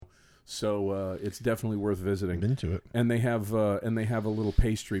So it's definitely worth visiting. Been to it. And they have a little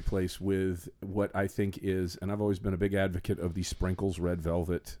pastry place with what I think is, and I've always been a big advocate of the Sprinkles Red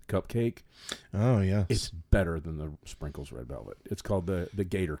Velvet cupcake. Oh, yes. It's better than the Sprinkles Red Velvet. It's called the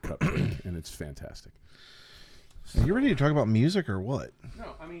Gator Cupcake, and it's fantastic. Are you ready to talk about music or what?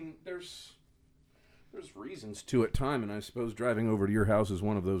 No, I mean, there's reasons to it, time, and I suppose driving over to your house is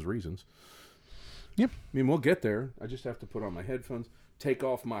one of those reasons. Yep. I mean, we'll get there. I just have to put on my headphones, take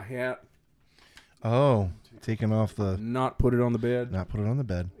off my hat. Oh, taking off the... Not put it on the bed. Not put it on the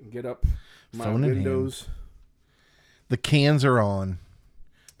bed. Get up my Phone windows. The cans are on.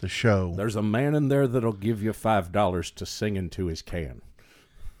 The show There's a man in there that'll give you $5 to sing into his can.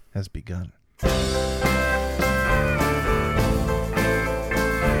 has begun.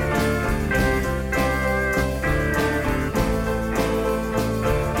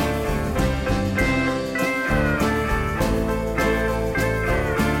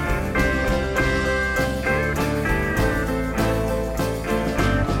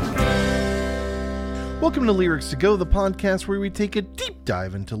 Welcome to Lyrics to Go, the podcast where we take a deep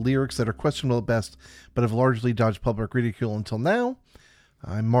dive into lyrics that are questionable at best, but have largely dodged public ridicule until now.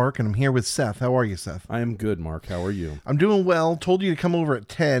 I'm Mark, and I'm here with Seth. How are you, Seth? I am good, Mark. How are you? I'm doing well. Told you to come over at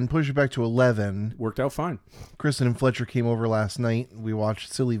 10, push it back to 11. Worked out fine. Kristen and Fletcher came over last night. We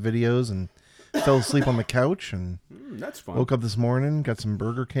watched silly videos and fell asleep on the couch, and That's fun. woke up this morning, got some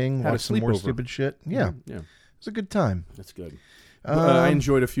Burger King, Had a watched some more sleepover. stupid shit. Yeah, Yeah, it was a good time. that's good. I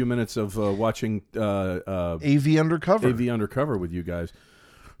enjoyed a few minutes of watching AV Undercover. AV Undercover with you guys.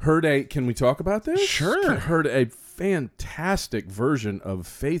 Can we talk about this? Sure. Heard a fantastic version of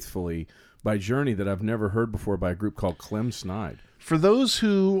Faithfully by Journey that I've never heard before by a group called Clem Snide. For those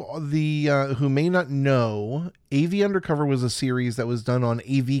who may not know, AV Undercover was a series that was done on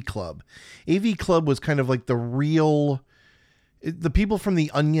AV Club. AV Club was kind of like the people from The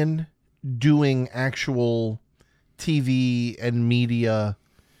Onion doing actual TV and media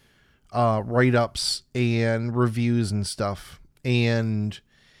write-ups and reviews and stuff. And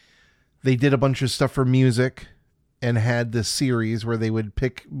they did a bunch of stuff for music and had this series where we'd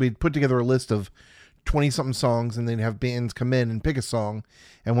put together a list of 20-something songs, and they'd have bands come in and pick a song,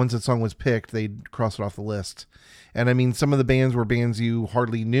 and once that song was picked, they'd cross it off the list. And I mean, some of the bands were bands you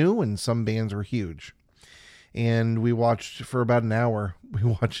hardly knew, and some bands were huge. And we watched for about an hour. We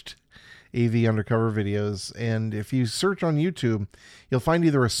watched AV Undercover videos, and if you search on YouTube, you'll find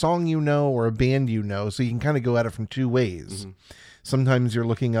either a song you know or a band you know, so you can kind of go at it from two ways. Mm-hmm. Sometimes you're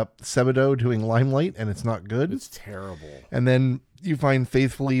looking up Sebadoh doing Limelight, and it's not good. It's terrible. And then you find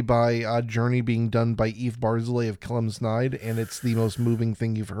Faithfully by Journey being done by Eve Barzilay of Clem Snide, and it's the most moving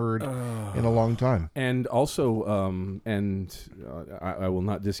thing you've heard in a long time. And also, I will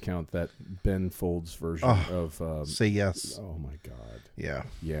not discount that Ben Folds version of Say Yes. Oh my God. Yeah.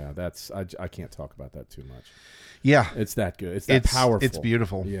 Yeah, I can't talk about that too much. Yeah. It's that good. It's that powerful. It's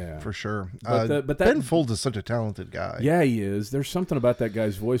beautiful. Yeah. For sure. But Ben Folds is such a talented guy. Yeah, he is. There's something about that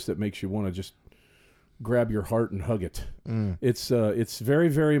guy's voice that makes you want to just grab your heart and hug it. It's very,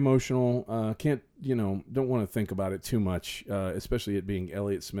 very emotional. Don't want to think about it too much, especially it being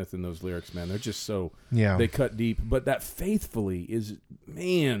Elliott Smith in those lyrics, man. They're just so, they cut deep. But that Faithfully is,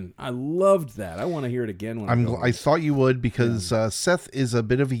 man, I loved that. I want to hear it again. I thought you would, because Seth is a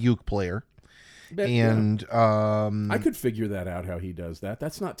bit of a uke player. I could figure that out, how he does that.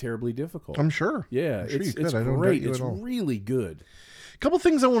 That's not terribly difficult. I'm sure. Yeah, it's great. It's really good. A couple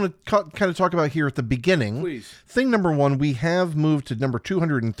things I want to kind of talk about here at the beginning. Please. Thing number one, we have moved to number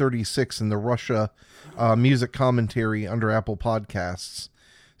 236 in the Russia music commentary under Apple Podcasts.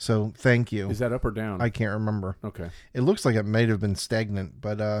 So thank you. Is that up or down? I can't remember. Okay. It looks like it might have been stagnant,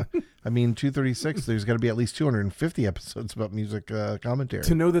 but I mean, 236, there's got to be at least 250 episodes about music commentary.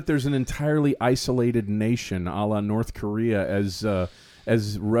 To know that there's an entirely isolated nation, a la North Korea,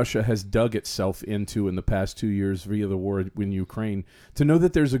 as Russia has dug itself into in the past 2 years via the war in Ukraine, to know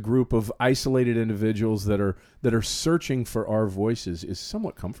that there's a group of isolated individuals that are searching for our voices is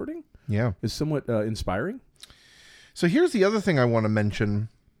somewhat comforting. Yeah. Is somewhat inspiring. So here's the other thing I want to mention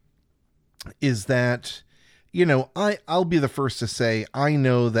is that, I'll be the first to say, I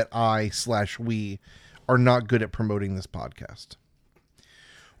know that we are not good at promoting this podcast.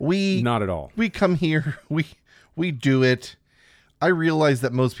 Not at all. We come here, we do it. I realize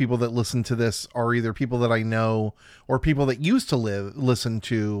that most people that listen to this are either people that I know or people that used to listen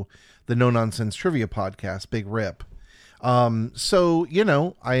to the No Nonsense Trivia podcast, Big Rip. So,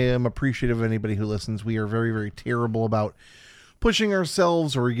 I am appreciative of anybody who listens. We are very, very terrible about pushing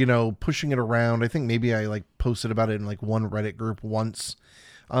ourselves or, pushing it around. I think maybe I posted about it in one Reddit group once.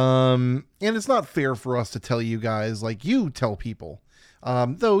 And it's not fair for us to tell you guys, you tell people.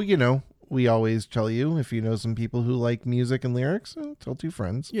 Though, you know, we always tell you, if you know some people who like music and lyrics, tell two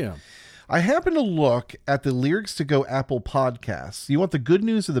friends. Yeah. I happen to look at the Lyrics to Go Apple podcasts. You want the good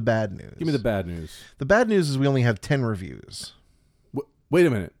news or the bad news? Give me the bad news. The bad news is we only have 10 reviews. Wait a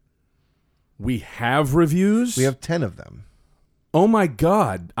minute. We have reviews? We have 10 of them. Oh my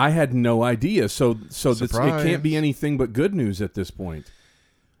God. I had no idea. So it can't be anything but good news at this point.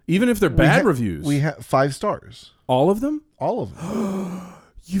 Even if they're bad reviews. We have 5 stars. All of them? All of them.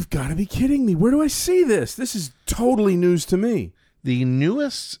 You've got to be kidding me. Where do I see this? This is totally news to me. The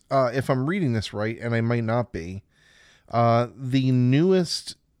newest, if I'm reading this right, and I might not be, the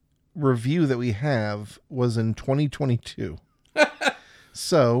newest review that we have was in 2022.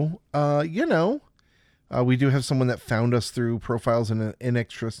 So, you know, we do have someone that found us through profiles in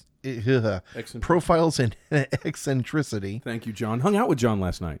profiles in eccentricity. Thank you, John. Hung out with John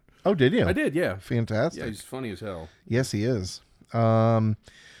last night. Oh, did you? I did, yeah. Fantastic. Yeah, he's funny as hell. Yes, he is.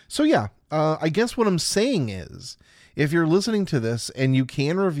 So yeah, I guess what I'm saying is, if you're listening to this and you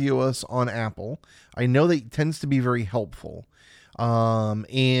can review us on Apple, I know that tends to be very helpful.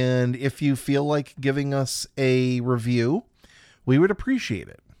 And if you feel like giving us a review, we would appreciate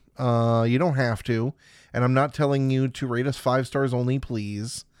it. You don't have to, and I'm not telling you to rate us 5 stars only,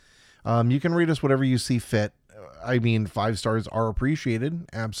 please. You can rate us whatever you see fit. I mean, 5 stars are appreciated,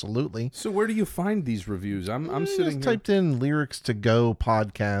 absolutely. So where do you find these reviews? I'm sitting just here. Typed in Lyrics to Go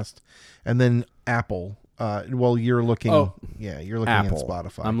podcast, and then Apple. Well, you're looking. Oh, yeah, you're looking Apple. at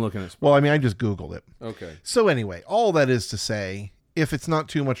Spotify. I'm looking at Spotify. Well, I mean, I just Googled it. Okay. So anyway, all that is to say, if it's not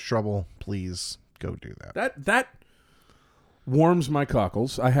too much trouble, please go do that. That warms my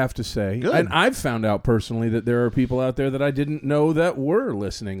cockles, I have to say. Good. And I've found out personally that there are people out there that I didn't know that were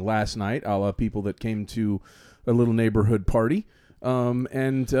listening last night, a la people that came to a little neighborhood party.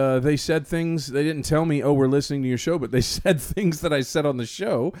 And they said things, they didn't tell me, oh, we're listening to your show, but they said things that I said on the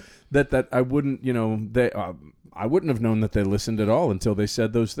show that I wouldn't, you know, I wouldn't have known that they listened at all until they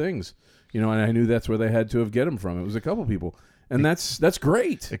said those things, you know, and I knew that's where they had to have get them from. It was a couple people. And that's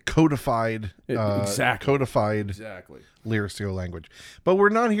great. It codified, Exactly. Lyrics to Go language. But we're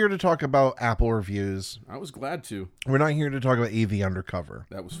not here to talk about Apple reviews. I was glad to. We're not here to talk about AV Undercover.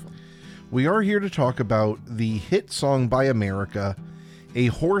 That was fun. We are here to talk about the hit song by America, A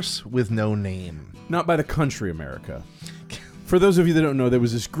Horse with No Name. Not by the country America. For those of you that don't know, there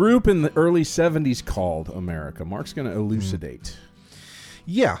was this group in the early 70s called America. Mark's going to elucidate.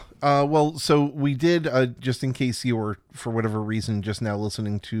 Yeah. Well, so we did, just in case you were, for whatever reason, just now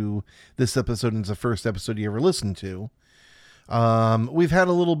listening to this episode, and it's the first episode you ever listened to. We've had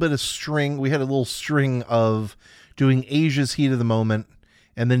a little bit of string. We had a little string of doing Asia's Heat of the Moment,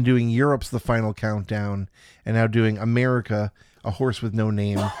 and then doing Europe's The Final Countdown, and now doing America, A Horse with No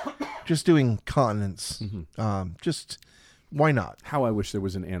Name. Just doing continents. Mm-hmm. Just, why not? How I wish there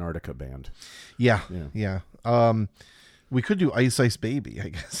was an Antarctica band. Yeah. We could do Ice Ice Baby, I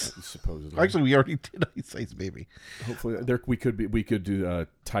guess. Supposedly. Actually, we already did Ice Ice Baby. Hopefully, we could do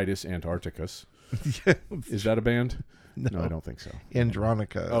Titus Antarcticus. Is that a band? No, I don't think so.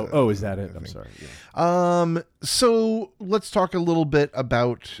 Andronica. Oh, is that it? I'm sorry. Yeah. So let's talk a little bit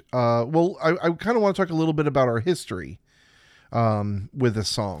about. I kind of want to talk a little bit about our history. With the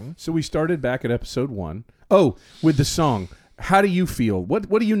song. So we started back at episode 1. Oh, with the song. How do you feel? What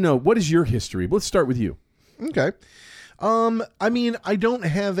do you know? What is your history? Let's start with you. Okay. I mean, I don't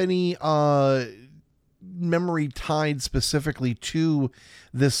have any memory tied specifically to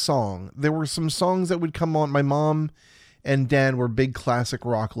this song. There were some songs that would come on. My mom and dad were big classic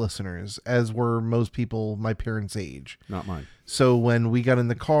rock listeners, as were most people my parents' age. Not mine. So when we got in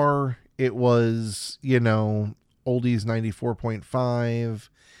the car, it was, you know, oldies 94.5,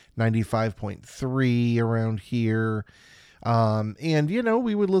 95.3 around here. And, you know,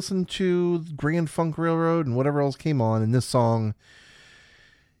 we would listen to Grand Funk Railroad and whatever else came on. And this song,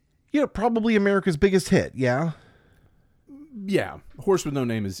 you know, probably America's biggest hit. Yeah. Yeah. Horse with No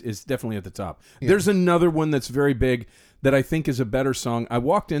Name is definitely at the top. Yeah. There's another one that's very big that I think is a better song. I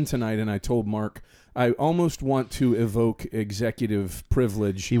walked in tonight and I told Mark, I almost want to evoke executive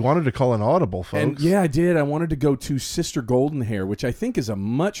privilege. He wanted to call an audible, folks. And yeah, I did. I wanted to go to Sister Golden Hair, which I think is a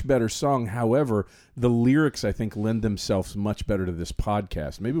much better song. However, the lyrics, I think, lend themselves much better to this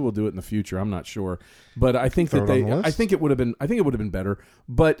podcast. Maybe we'll do it in the future. I'm not sure. But I think I think it would have been better.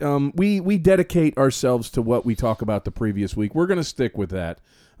 But we dedicate ourselves to what we talk about the previous week. We're going to stick with that.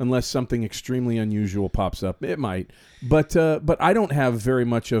 Unless something extremely unusual pops up. It might. But I don't have very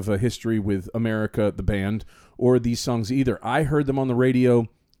much of a history with America, the band, or these songs either. I heard them on the radio,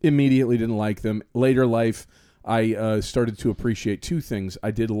 immediately didn't like them. Later life, I started to appreciate two things.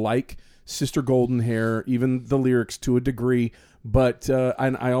 I did like Sister Golden Hair, even the lyrics to a degree, But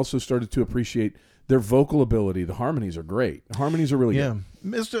and I also started to appreciate their vocal ability. The harmonies are great. The harmonies are really good.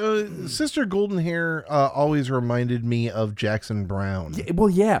 Sister Golden Hair always reminded me of Jackson Browne.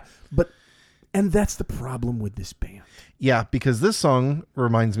 And that's the problem with this band. Yeah, because this song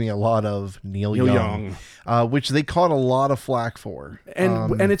reminds me a lot of Neil Young. Which they caught a lot of flack for.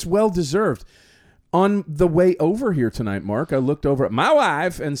 And it's well deserved. On the way over here tonight, Mark, I looked over at my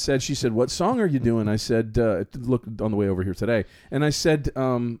wife and she said, what song are you doing? I said, look, on the way over here today. And I said,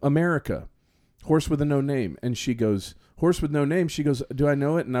 America, Horse with a No Name. And she goes, Horse with No Name? She goes, do I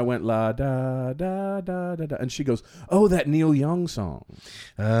know it? And I went, la, da, da, da, da, da. And she goes, oh, that Neil Young song.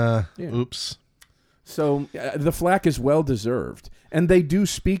 Oops. So the flack is well deserved. And they do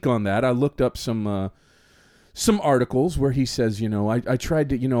speak on that. I looked up some articles where he says, I tried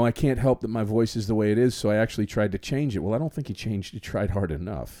to, I can't help that my voice is the way it is, so I actually tried to change it. Well, I don't think he tried hard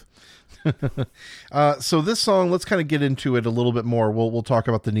enough. So this song, let's kind of get into it a little bit more. We'll talk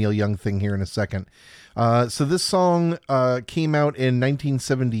about the Neil Young thing here in a second. So this song came out in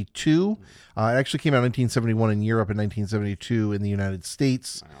 1972. It actually came out in 1971 in Europe and 1972 in the United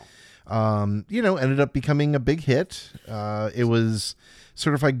States. Wow. Ended up becoming a big hit. It was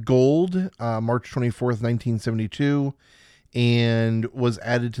certified gold March 24th, 1972, and was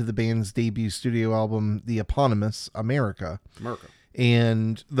added to the band's debut studio album, the eponymous America.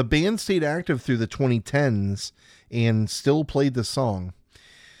 And the band stayed active through the 2010s and still played the song.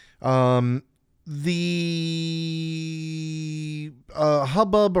 The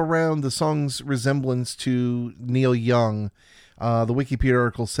hubbub around the song's resemblance to Neil Young, the Wikipedia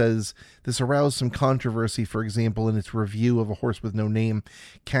article says this aroused some controversy. For example, in its review of A Horse with No Name,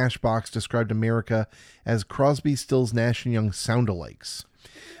 Cashbox described America as Crosby, Stills, Nash & Young sound-alikes.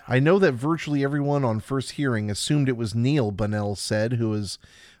 I know that virtually everyone on first hearing assumed it was Neil, Bunnell said, who is,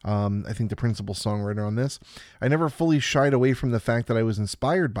 I think, the principal songwriter on this. I never fully shied away from the fact that I was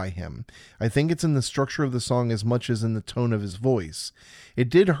inspired by him. I think it's in the structure of the song as much as in the tone of his voice. It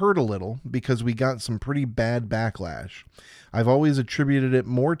did hurt a little because we got some pretty bad backlash. I've always attributed it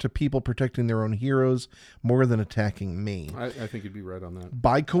more to people protecting their own heroes more than attacking me. I think you'd be right on that.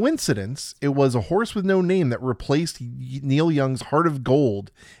 By coincidence, it was A Horse with No Name that replaced Neil Young's Heart of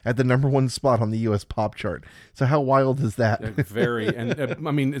Gold at the #1 spot on the U.S. pop chart. So how wild is that? Very. And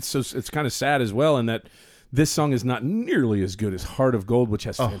it's kind of sad as well in that this song is not nearly as good as Heart of Gold, which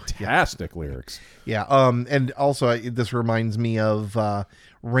has fantastic lyrics. Yeah. And also this reminds me of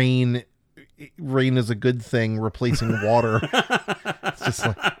Rain is a good thing replacing water. It's just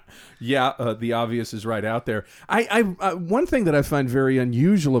like, the obvious is right out there. I one thing that I find very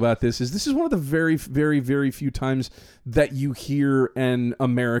unusual about this is one of the very, very, very few times that you hear an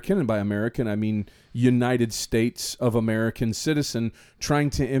American, and by American I mean United States of American citizen, trying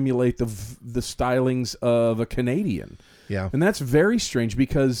to emulate the stylings of a Canadian. Yeah. And that's very strange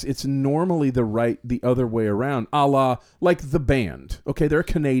because it's normally the other way around, a la like the band. Okay, they're a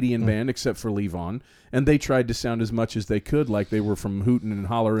Canadian band except for Levon, and they tried to sound as much as they could like they were from hootin' and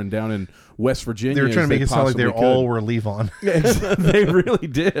hollerin' down in West Virginia. They were trying to make it sound like they all were Levon. They really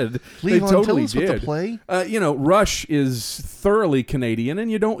did. Levon, they totally tell us did. What to play? Rush is thoroughly Canadian, and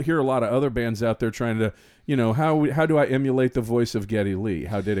you don't hear a lot of other bands out there trying to, how do I emulate the voice of Geddy Lee?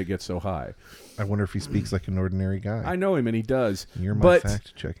 How did it get so high? I wonder if he speaks like an ordinary guy. I know him, and he does. You're my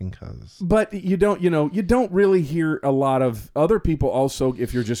fact-checking cuz. But you don't really hear a lot of other people also,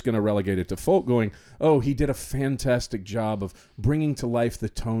 if you're just going to relegate it to folk, going, oh, he did a fantastic job of bringing to life the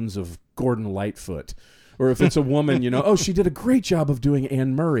tones of Gordon Lightfoot. Or if it's a woman, oh, she did a great job of doing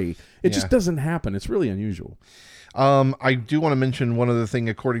Anne Murray. It just doesn't happen. It's really unusual. I do want to mention one other thing,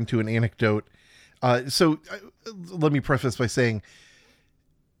 according to an anecdote. Let me preface by saying,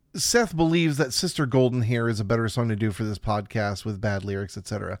 Seth believes that Sister Golden Hair is a better song to do for this podcast with bad lyrics,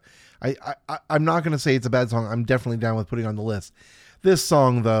 etc. I'm not going to say it's a bad song. I'm definitely down with putting it on the list. This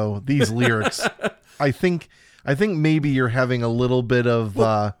song, though, these lyrics, I think maybe you're having a little bit of.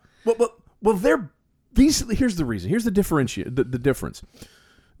 Here's the reason. Here's the difference.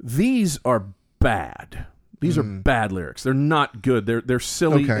 These are bad. These are bad lyrics. They're not good. They're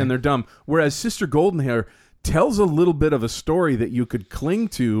silly and they're dumb. Whereas Sister Golden Hair tells a little bit of a story that you could cling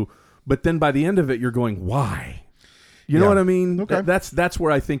to, but then by the end of it, you're going, why? You know what I mean? Okay. That's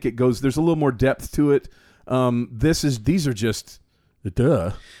where I think it goes. There's a little more depth to it. These are just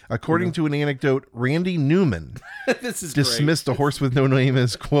duh. According to an anecdote, Randy Newman this is dismissed A Horse with No Name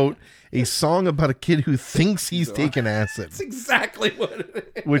as, quote, a song about a kid who thinks he's taken acid. That's exactly what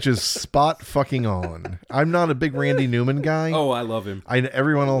it is. Which is spot fucking on. I'm not a big Randy Newman guy. Oh, I love him.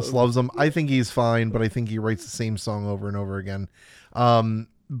 Everyone else loves him. I think he's fine, but I think he writes the same song over and over again.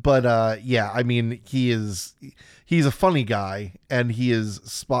 He he's a funny guy, and he is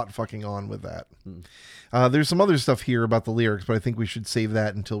spot fucking on with that. There's some other stuff here about the lyrics, but I think we should save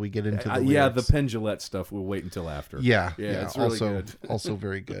that until we get into the lyrics. Yeah, the Penn Jillette stuff we'll wait until after. Yeah, it's really good. Also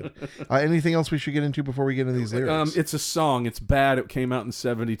very good. Anything else we should get into before we get into these lyrics? It's a song. It's bad. It came out in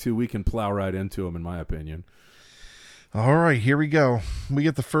 1972. We can plow right into them, in my opinion. All right, here we go. We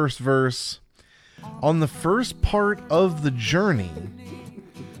get the first verse. On the first part of the journey,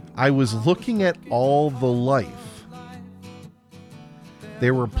 I was looking at all the life.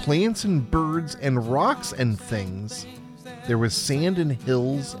 There were plants and birds and rocks and things. There was sand and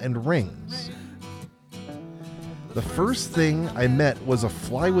hills and rings. The first thing I met was a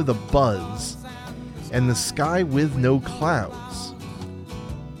fly with a buzz and the sky with no clouds.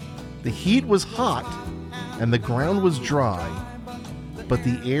 The heat was hot and the ground was dry, but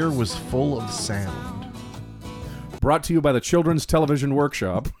the air was full of sound. Brought to you by the Children's Television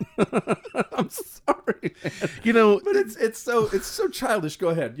Workshop. I'm sorry, man. But it's so childish. Go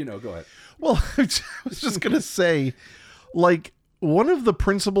ahead. Go ahead. Well, I was just gonna say, one of the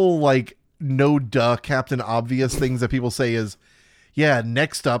principal no duh Captain Obvious things that people say is, yeah,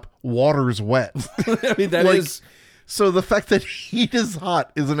 next up, water's wet. I mean, that is. So the fact that heat is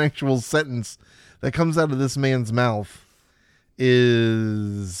hot is an actual sentence that comes out of this man's mouth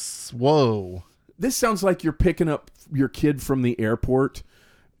is whoa. This sounds like you're picking up your kid from the airport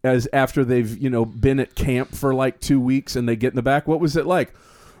as after they've, been at camp for 2 weeks and they get in the back. What was it like?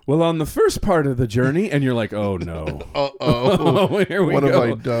 Well, on the first part of the journey, and you're like, oh no. Uh-oh. Here we what go.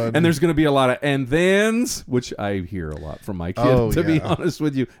 have I done? And there's going to be a lot of and thens, which I hear a lot from my kid, to be honest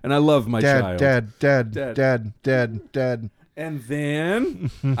with you. And I love my child. Dad. And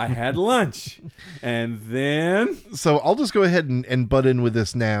then I had lunch. And then... So I'll just go ahead and butt in with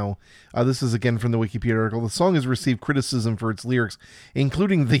this now. This is again from the Wikipedia article. The song has received criticism for its lyrics,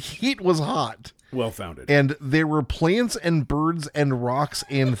 including the heat was hot. Well-founded. And there were plants and birds and rocks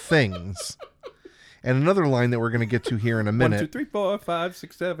and things. And another line that we're going to get to here in a minute. 1, 2, 3, 4, 5,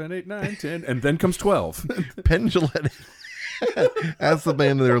 6, 7, 8, 9, 10. And then comes 12. Penn Jillette asked the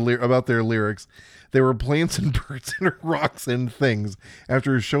band about their lyrics. There were plants and birds and rocks and things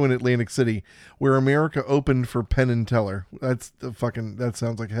after a show in Atlantic City where America opened for Penn and Teller. That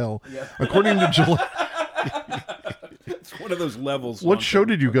sounds like hell. Yeah. According to Gillette. It's one of those levels. What show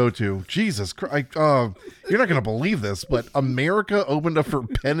did you go to? Jesus Christ. You're not going to believe this, but America opened up for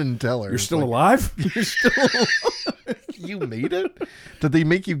Penn and Teller. You're still alive? You're still alive? You made it? Did they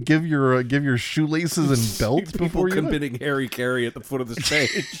make you give your shoelaces and belts before you committing Harry Carey at the foot of the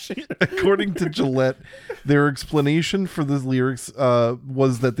stage? According to Gillette, their explanation for the lyrics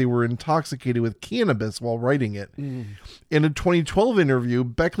was that they were intoxicated with cannabis while writing it. In a 2012 interview,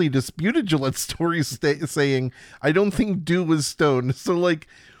 Beckley disputed Gillette's story, saying, "I don't think Dew was stoned." So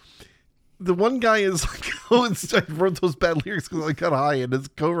the one guy is like, "Oh, I wrote those bad lyrics because I got high," and his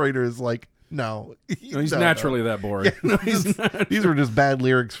co-writer is like, No, he's naturally that boring. Yeah, these were just bad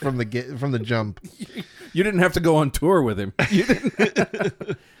lyrics from the jump. You didn't have to go on tour with him. You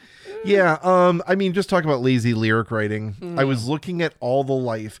didn't. Yeah, I mean, just talk about lazy lyric writing. I was looking at all the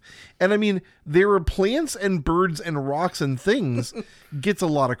life, and I mean, there were plants and birds and rocks and things. Gets a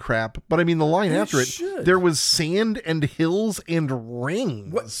lot of crap, but I mean, the line after it, there was sand and hills and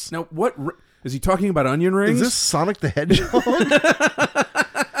rings. What? Now, what is he talking about? Onion rings? Is this Sonic the Hedgehog?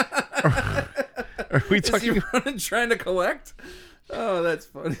 Are we talking? Is he running trying to collect? Oh, that's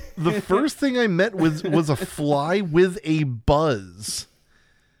funny. The first thing I met was a fly with a buzz.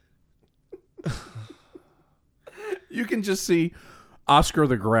 You can just see Oscar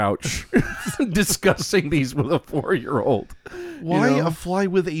the Grouch discussing these with a 4-year-old. Why a fly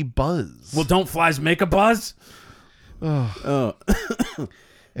with a buzz? Well, don't flies make a buzz? And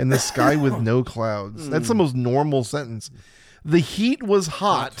the sky with no clouds. That's the most normal sentence. The heat was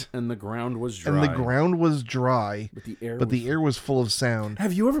hot. And the ground was dry. But the air was full of sound.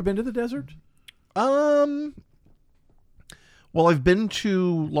 Have you ever been to the desert? Well, I've been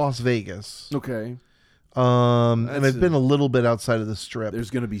to Las Vegas. Okay. And I've been a little bit outside of the Strip. There's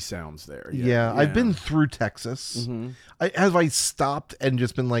going to be sounds there. Yeah, I've been through Texas. Mm-hmm. Have I stopped and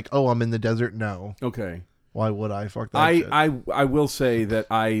just been like, oh, I'm in the desert? No. Okay. Why would I? Fuck that shit. I will say that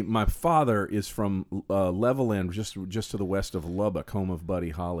my father is from Levelland, just to the west of Lubbock, home of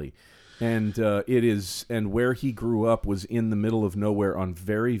Buddy Holly. And and where he grew up was in the middle of nowhere on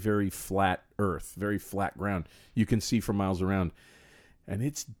very, very flat earth, very flat ground. You can see for miles around. And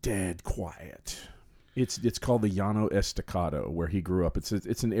it's dead quiet. It's called the Llano Estacado, where he grew up.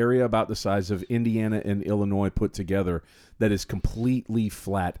 It's an area about the size of Indiana and Illinois put together that is completely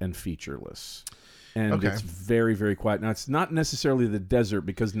flat and featureless. And it's very, very quiet. Now, it's not necessarily the desert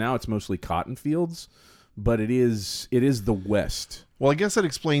because now it's mostly cotton fields, but it is the West. Well, I guess that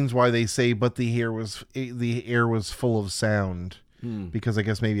explains why they say, but the air was full of sound. Because I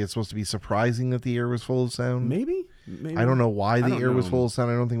guess maybe it's supposed to be surprising that the air was full of sound. Maybe. I don't know why the air was full of sound.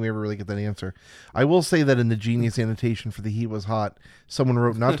 I don't think we ever really get that answer. I will say that in the Genius annotation for The Heat Was Hot, someone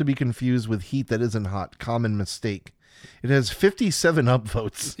wrote, not to be confused with Heat That Isn't Hot, common mistake. It has 57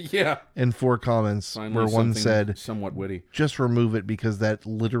 upvotes. Yeah. And 4 comments Finally, where one said, somewhat witty. Just remove it because that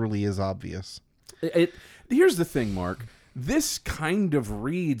literally is obvious. Here's the thing, Mark. This kind of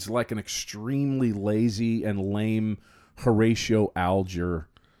reads like an extremely lazy and lame Horatio Alger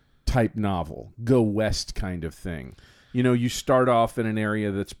type novel, go west kind of thing. You know, you start off in an area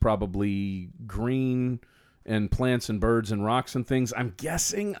that's probably green and plants and birds and rocks and things. I'm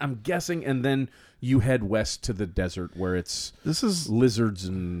guessing, and then you head west to the desert where it's lizards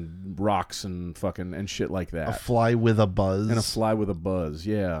and rocks and fucking and shit like that. A fly with a buzz. And a fly with a buzz,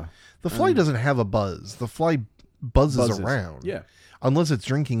 yeah. The fly doesn't have a buzz. The fly buzzes around. Yeah. Unless it's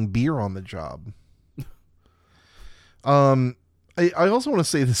drinking beer on the job. I also want to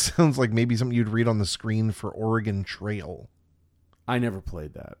say this sounds like maybe something you'd read on the screen for Oregon Trail. I never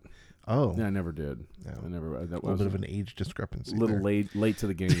played that. Oh. Yeah, I never did. No. I never. That a little bit of an age discrepancy. A little late to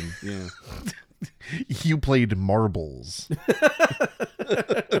the game. Yeah. You played marbles.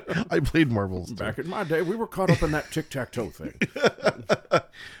 I played marbles too. Back in my day, we were caught up in that tic-tac-toe thing.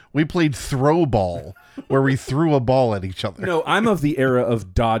 We played throw ball, where we threw a ball at each other. No, I'm of the era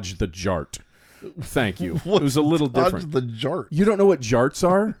of dodge the jart. Thank you. It was a little different. Dodge the jart. You don't know what jarts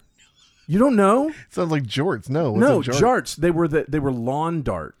are? You don't know? Sounds like jorts. No, what's a jart? Jarts. They were lawn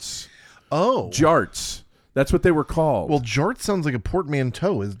darts. Oh, jarts. That's what they were called. Well, jart sounds like a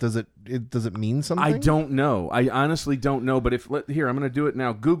portmanteau. Does it mean something? I don't know. I honestly don't know. But here, I'm going to do it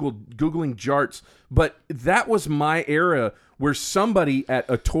now. Googling jarts. But that was my era where somebody at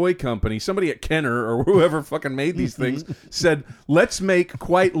a toy company, somebody at Kenner or whoever fucking made these things, said, let's make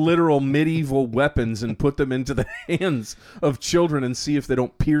quite literal medieval weapons and put them into the hands of children and see if they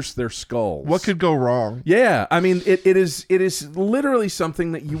don't pierce their skulls. What could go wrong? Yeah. I mean, it is literally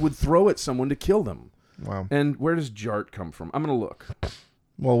something that you would throw at someone to kill them. Wow. And where does jart come from? I'm going to look.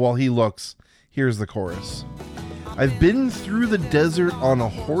 Well, while he looks, here's the chorus. I've been through the desert on a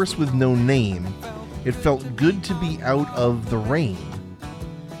horse with no name. It felt good to be out of the rain.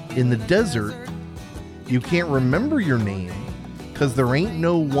 In the desert, you can't remember your name, 'cause there ain't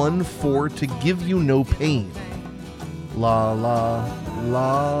no one for to give you no pain. La la,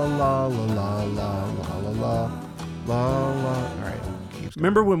 la la la la la la la la la. All right.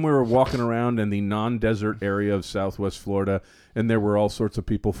 Remember when we were walking around in the non-desert area of Southwest Florida, and there were all sorts of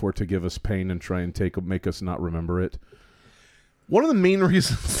people for to give us pain and try and make us not remember it? One of the main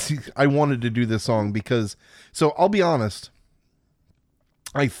reasons I wanted to do this song so I'll be honest,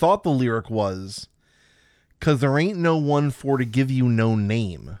 I thought the lyric was, 'cause there ain't no one for to give you no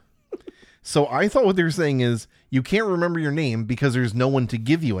name. So I thought what they were saying is, you can't remember your name because there's no one to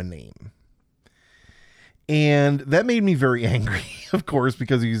give you a name. And that made me very angry, of course,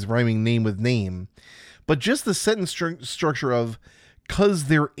 because he's rhyming name with name. But just the sentence structure of, 'cause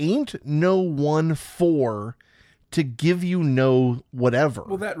there ain't no one for to give you no whatever.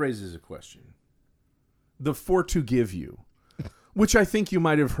 Well, that raises a question. The for to give you, which I think you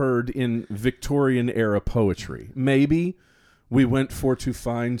might have heard in Victorian-era poetry. Maybe we went for to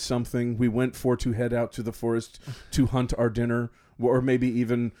find something. We went for to head out to the forest to hunt our dinner. Or maybe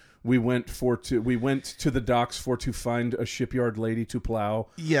even we went to the docks for to find a shipyard lady to plow.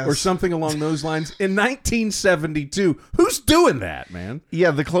 Yes. Or something along those lines. In 1972, who's doing that, man?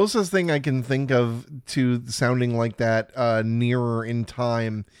 Yeah, the closest thing I can think of to sounding like that nearer in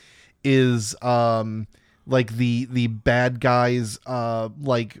time is like the bad guys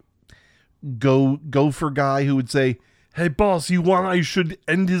like gopher guy who would say, "Hey boss, you want I should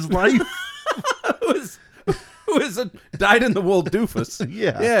end his life?" Who died in the wool doofus.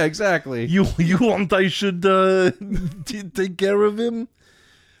 Yeah, exactly. You want I should take care of him?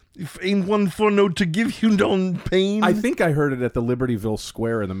 If ain't one for no to give you no pain. I think I heard it at the Libertyville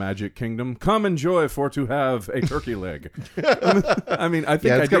Square in the Magic Kingdom. Come enjoy for to have a turkey leg. I mean, I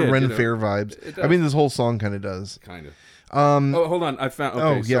think it's got Ren did, Fair vibes. I mean, this whole song kind of does. Kind of. Oh, hold on. I found.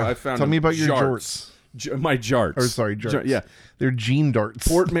 Okay, so I found. Tell me about your jorts. My jarts. Or sorry, jarts. Yeah, they're jean darts.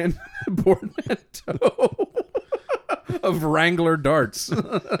 Portmanteau of Wrangler darts.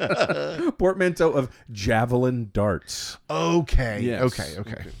 Portmanteau of javelin darts. Okay. Yes.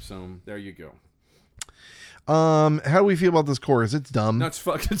 Okay. So there you go. How do we feel about this chorus? It's dumb. That's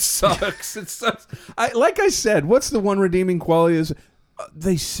fucking sucks. It sucks. Like I said, what's the one redeeming quality is,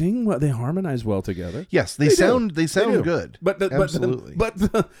 They sing well. They harmonize well together. Yes, they sound good. Absolutely.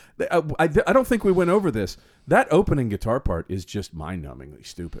 I don't think we went over this. That opening guitar part is just mind-numbingly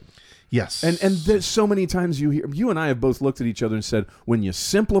stupid. Yes. And there's so many times you and I have both looked at each other and said, when you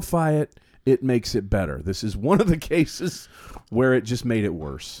simplify it, it makes it better. This is one of the cases where it just made it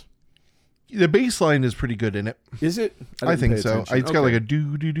worse. The bass line is pretty good in it. Is it? I think so. It's got like a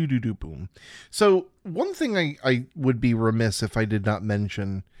do boom. So one thing I would be remiss if I did not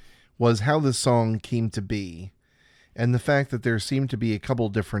mention was how this song came to be, and the fact that there seemed to be a couple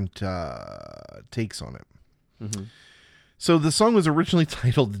different takes on it. Mm-hmm. So the song was originally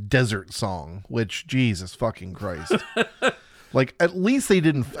titled "Desert Song," which Jesus fucking Christ. Like at least they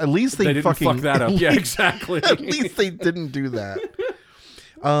didn't fucking fuck that up. Yeah, exactly. At least they didn't do that.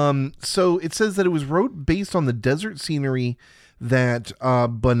 So it says that it was wrote based on the desert scenery that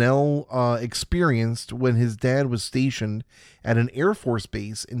Bunnell experienced when his dad was stationed at an Air Force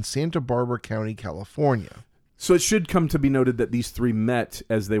base in Santa Barbara County, California. So it should come to be noted that these three met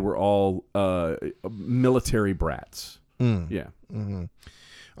as they were all military brats. Yeah.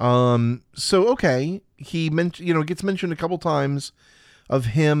 Mm-hmm. So okay, he gets mentioned a couple times of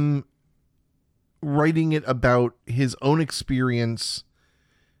him writing it about his own experience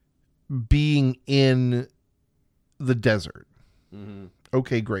being in the desert. Mm-hmm.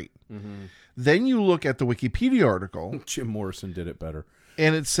 Okay, great. Mm-hmm. Then you look at the Wikipedia article. Jim Morrison did it better.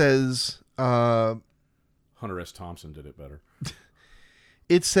 And it says... Hunter S. Thompson did it better.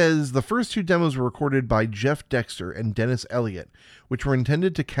 It says the first two demos were recorded by Jeff Dexter and Dennis Elliott, which were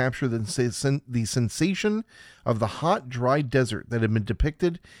intended to capture the sensation of the hot, dry desert that had been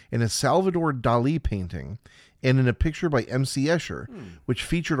depicted in a Salvador Dali painting and in a picture by M.C. Escher, which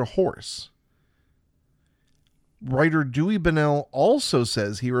featured a horse. Writer Dewey Bunnell also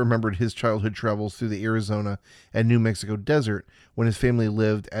says he remembered his childhood travels through the Arizona and New Mexico desert when his family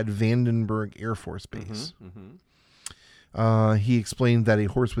lived at Vandenberg Air Force Base. He explained that a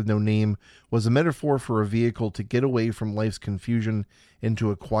horse with no name was a metaphor for a vehicle to get away from life's confusion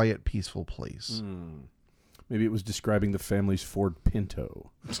into a quiet, peaceful place. Maybe it was describing the family's Ford Pinto.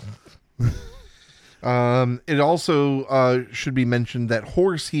 It also should be mentioned that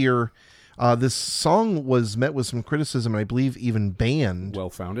horse here, this song was met with some criticism, and I believe even banned.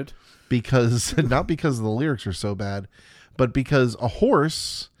 Well-founded. Because, not because the lyrics are so bad, but because a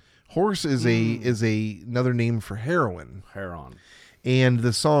horse is another name for heroin. Heroin. And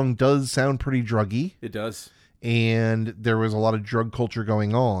the song does sound pretty druggy. It does. And there was a lot of drug culture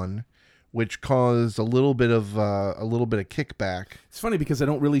going on, which caused a little bit of kickback. It's funny because I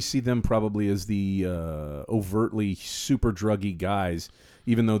don't really see them probably as the overtly super druggy guys,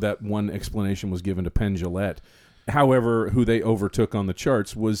 even though that one explanation was given to Penn Jillette. However, who they overtook on the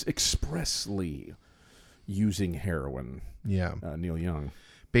charts was expressly using heroin. Yeah. Neil Young.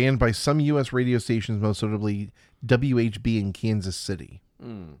 Banned by some U.S. radio stations, most notably WHB in Kansas City.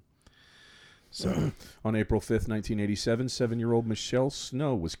 So, on April 5th, 1987, 7-year-old Michelle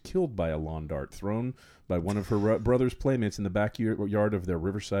Snow was killed by a lawn dart thrown by one of her brother's playmates in the backyard of their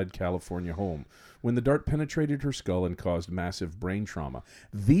Riverside, California home, when the dart penetrated her skull and caused massive brain trauma.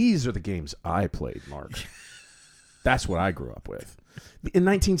 These are the games I played, Mark. That's what I grew up with. In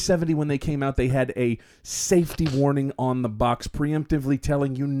 1970, when they came out, they had a safety warning on the box preemptively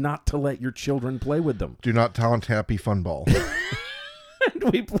telling you not to let your children play with them. Do not taunt Happy Fun Ball.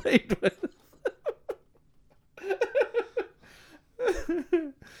 And we played with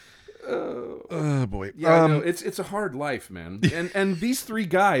Oh boy. Yeah, no, it's a hard life, man. And these three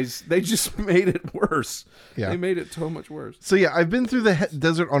guys, they just made it worse. Yeah. They made it so much worse. So yeah, I've been through the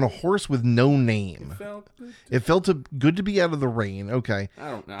desert on a horse with no name. It felt good to be out of the rain. Okay.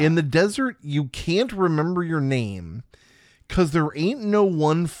 I don't know. In the desert, you can't remember your name because there ain't no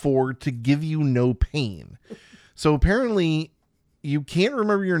one for to give you no pain. So apparently, you can't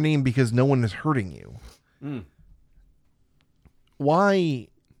remember your name because no one is hurting you. Why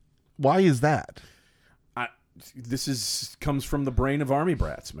is that? This comes from the brain of army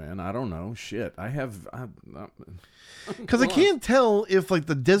brats, man. I don't know. Shit. Because I can't tell if like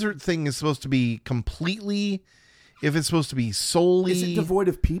the desert thing is supposed to be completely, if it's supposed to be solely. Is it devoid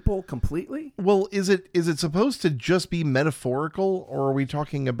of people completely? Well, is it supposed to just be metaphorical, or are we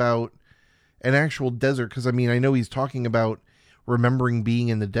talking about an actual desert? Because I mean, I know he's talking about remembering being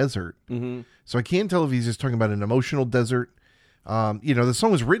in the desert. Mm-hmm. So I can't tell if he's just talking about an emotional desert. The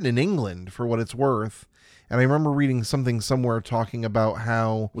song was written in England for what it's worth. And I remember reading something somewhere talking about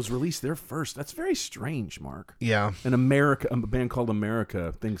how... Was released there first. That's very strange, Mark. Yeah. In a band called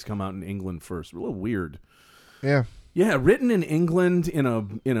America, things come out in England first. A little weird. Yeah. Yeah, written in England in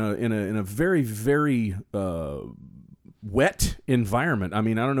a very, very wet environment. I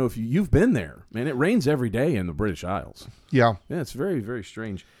mean, I don't know if you've been there, man. It rains every day in the British Isles. Yeah. Yeah, it's very, very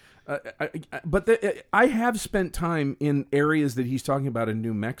strange. I have spent time in areas that he's talking about in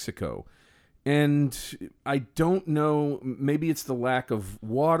New Mexico, and I don't know, maybe it's the lack of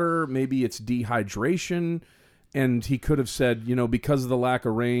water, maybe it's dehydration, and he could have said, because of the lack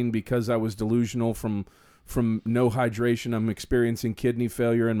of rain, because I was delusional from no hydration, I'm experiencing kidney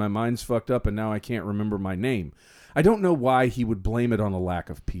failure and my mind's fucked up and now I can't remember my name. I don't know why he would blame it on a lack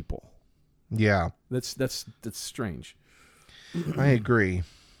of people. Yeah. That's strange. I agree.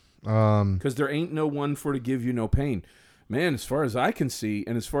 Because there ain't no one for to give you no pain. Man, as far as I can see,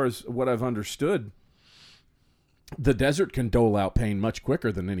 and as far as what I've understood, the desert can dole out pain much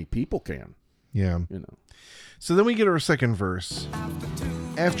quicker than any people can. Yeah. So then we get our second verse.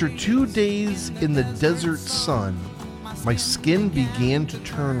 After 2 days in the desert sun, my skin began to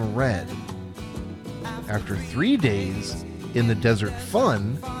turn red. After 3 days in the desert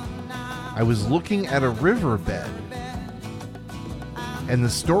fun, I was looking at a riverbed. And the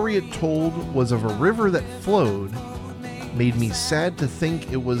story it told was of a river that flowed, made me sad to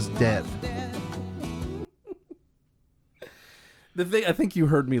think it was dead. I think you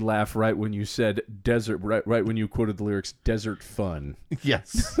heard me laugh right when you said desert, right when you quoted the lyrics, desert fun.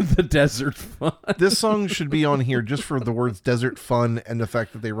 Yes. The desert fun. This song should be on here just for the words desert fun and the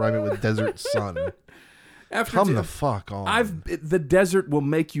fact that they rhyme it with desert sun. Come the fuck on. The desert will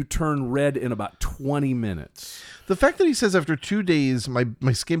make you turn red in about 20 minutes. The fact that he says after 2 days, my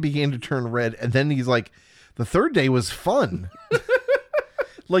skin began to turn red, and then he's like, the third day was fun.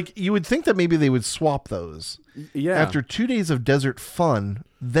 Like, you would think that maybe they would swap those. Yeah. After 2 days of desert fun,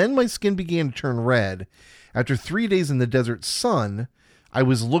 then my skin began to turn red. After 3 days in the desert sun, I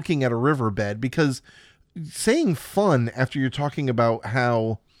was looking at a riverbed, because saying fun after you're talking about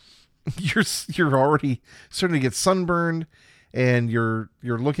how you're already starting to get sunburned and you're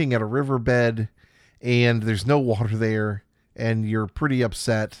looking at a riverbed and there's no water there and you're pretty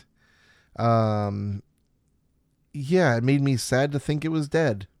upset. Yeah, it made me sad to think it was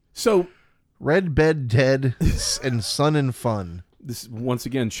dead. So, red bed dead and sun and fun. This once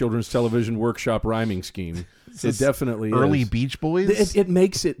again children's television workshop rhyming scheme. It definitely early is. Beach Boys. It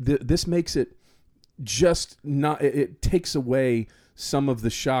makes it. This makes it just not. It takes away some of the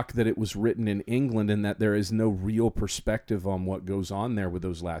shock that it was written in England and that there is no real perspective on what goes on there with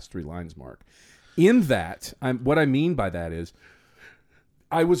those last 3 lines, Mark. In that, what I mean by that is,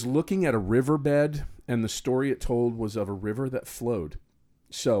 I was looking at a riverbed, and the story it told was of a river that flowed.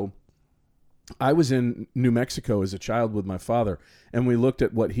 So, I was in New Mexico as a child with my father, and we looked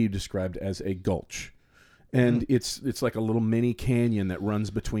at what he described as a gulch. And it's like a little mini canyon that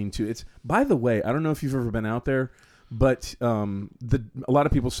runs between two. It's, by the way, I don't know if you've ever been out there, but a lot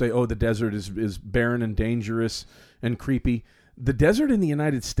of people say, oh, the desert is barren and dangerous and creepy. The desert in the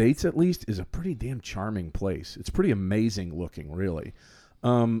United States, at least, is a pretty damn charming place. It's pretty amazing looking, really.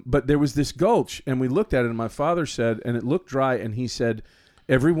 But there was this gulch, and we looked at it, and my father said, and it looked dry, and he said,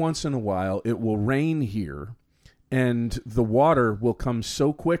 every once in a while, it will rain here, and the water will come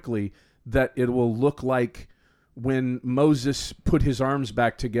so quickly that it will look like when Moses put his arms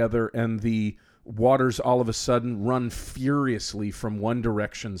back together and the waters all of a sudden run furiously from one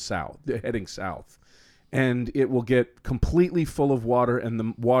direction south, heading south. And it will get completely full of water, and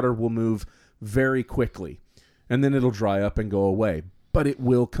the water will move very quickly. And then it'll dry up and go away. But it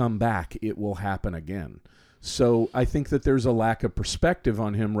will come back. It will happen again. So I think that there's a lack of perspective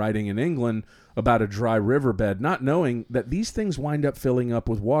on him writing in England about a dry riverbed, not knowing that these things wind up filling up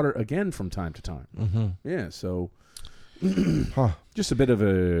with water again from time to time. Mm-hmm. Yeah, so just a bit of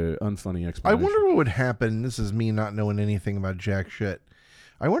a unfunny explanation. I wonder what would happen. This is me not knowing anything about jack shit.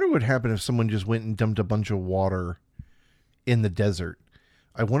 I wonder what would happen if someone just went and dumped a bunch of water in the desert.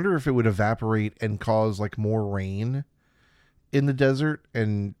 I wonder if it would evaporate and cause like more rain in the desert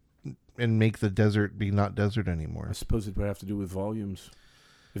and make the desert be not desert anymore. I suppose it would have to do with volumes.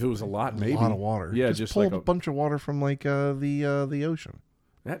 If it was a lot, maybe. A lot of water. Yeah, just pull like a bunch of water from like the ocean.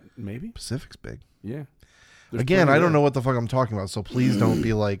 That maybe. Pacific's big. Yeah. Again, I don't know what the fuck I'm talking about, so please don't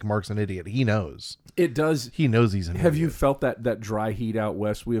be like, Mark's an idiot. He knows. It does. He knows he's an idiot. Have you felt that dry heat out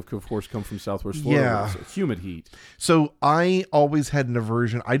west? We have, of course, come from Southwest Florida. Yeah. It's humid heat. So I always had an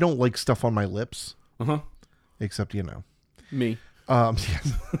aversion. I don't like stuff on my lips. Uh-huh. Except, Me.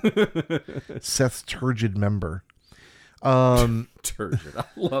 Seth's turgid member. Turgid. I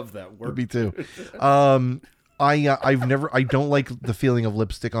love that word. Me too. I don't like the feeling of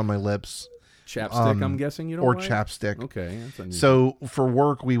lipstick on my lips. Chapstick, I'm guessing you don't or like? chapstick. Okay. That's unusual. So for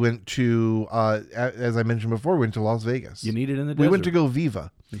work, we went to, as I mentioned before, we went to Las Vegas. You need it in the desert. We went to go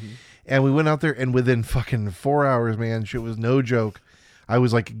Viva. Mm-hmm. And we went out there, and within fucking 4 hours, man, shit was no joke. I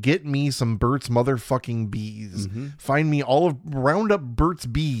was like, get me some Burt's motherfucking bees. Mm-hmm. Find me round up Burt's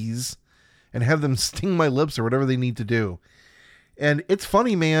bees and have them sting my lips or whatever they need to do. And it's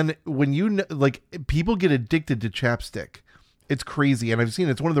funny, man, when people get addicted to chapstick. It's crazy. And I've seen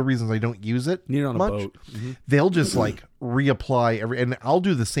it's one of the reasons I don't use it Need it on much. a boat. Mm-hmm. They'll just like reapply and I'll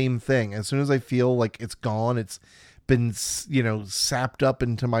do the same thing. As soon as I feel like it's gone, it's been, sapped up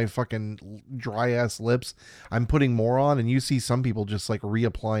into my fucking dry ass lips, I'm putting more on, and you see some people just like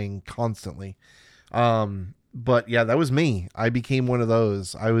reapplying constantly. But yeah, that was me. I became one of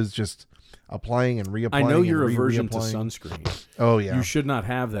those. I was just applying and reapplying. I know your aversion to sunscreen. Oh yeah, you should not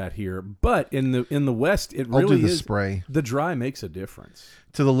have that here. But in the West, it I'll really do the is spray. The dry makes a difference.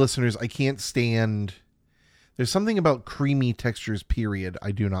 To the listeners, I can't stand. There's something about creamy textures. Period.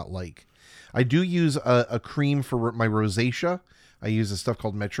 I do not like. I do use a cream for my rosacea. I use this stuff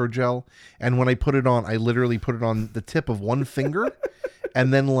called Metrogel, and when I put it on, I literally put it on the tip of one finger,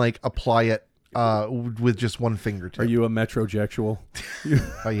 and then like apply it with just one fingertip. Are you a Metrojectual?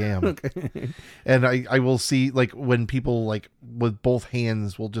 I am. Okay. And I will see like when people like with both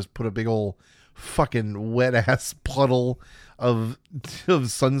hands will just put a big old fucking wet ass puddle of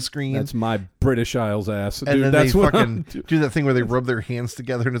sunscreen. That's my British Isles ass. And Dude, then that's they what fucking do that thing where they rub their hands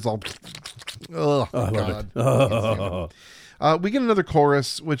together and it's all. Oh, I love God. it. Oh. We get another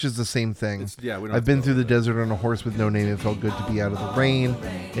chorus, which is the same thing. We don't I've been through the desert on a horse with no name. It felt good to be out of the rain.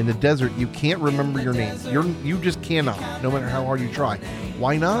 In the desert, you can't remember your name. You just cannot, no matter how hard you try.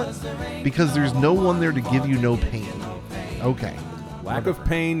 Why not? Because there's no one there to give you no pain. Okay. Lack of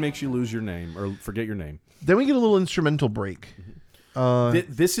pain makes you lose your name or forget your name. Then we get a little instrumental break.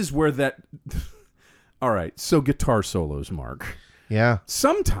 This is where that... All right, so guitar solos, Mark. Yeah.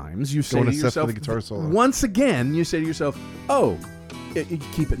 Sometimes you say to yourself... for the guitar solo. Once again, you say to yourself, oh, you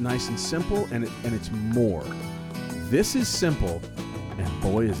keep it nice and simple, and it's more. This is simple, and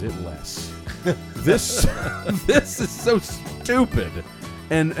boy, is it less. This is so stupid.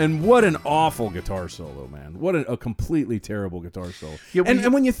 And what an awful guitar solo, man. What a completely terrible guitar solo. Yeah,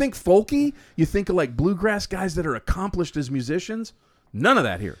 and when you think folky, you think of like bluegrass guys that are accomplished as musicians. None of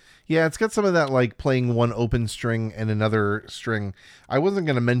that here. Yeah, it's got some of that like playing one open string and another string. I wasn't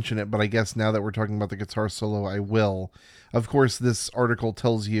going to mention it, but I guess now that we're talking about the guitar solo, I will. Of course, this article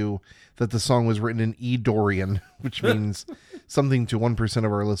tells you that the song was written in E Dorian, which means something to 1%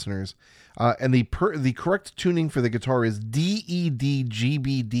 of our listeners. And the correct tuning for the guitar is D-E-D-G-B-D,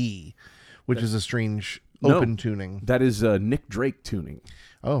 which is a strange open tuning. That is Nick Drake tuning.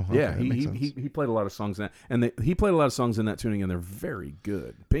 Oh, okay, yeah. He played a lot of songs in that, and he played a lot of songs in that tuning, and they're very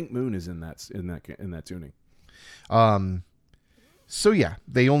good. Pink Moon is in that tuning. So yeah,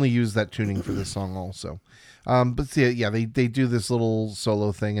 they only use that tuning for this song also. But see, yeah, they do this little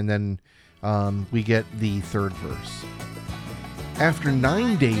solo thing, and then we get the third verse. After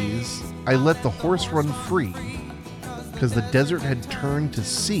 9 days, I let the horse run free, because the desert had turned to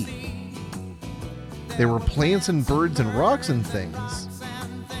sea. There were plants and birds and rocks and things.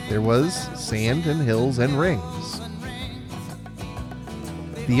 There was sand and hills and rings.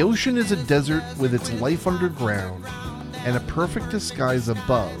 The ocean is a desert with its life underground and a perfect disguise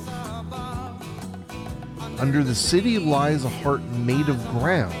above. Under the city lies a heart made of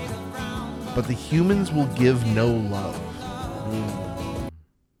ground, but the humans will give no love.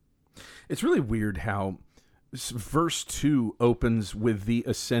 It's really weird how verse 2 opens with the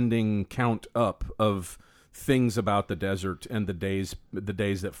ascending count up of things about the desert and the days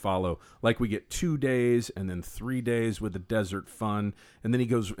that follow. Like we get 2 days and then 3 days with the desert fun, and then he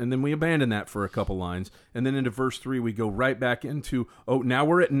goes, and then we abandon that for a couple lines, and then into verse 3 we go right back into, oh, now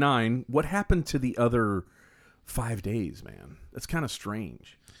we're at 9. What happened to the other 5 days, man? That's kind of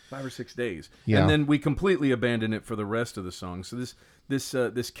strange. 5 or 6 days. Yeah. And then we completely abandon it for the rest of the song. So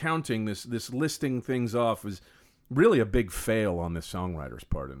this counting, this listing things off was really a big fail on this songwriter's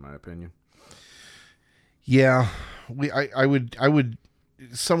part, in my opinion. Yeah, I would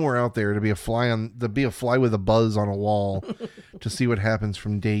somewhere out there to be a fly with a buzz on a wall to see what happens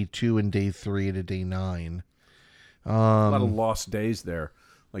from day 2 and day 3 to day 9. A lot of lost days there,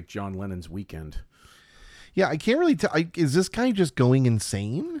 like John Lennon's Weekend. Yeah, I can't really tell. Is this guy just going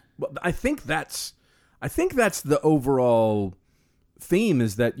insane? Well, I think that's the overall theme,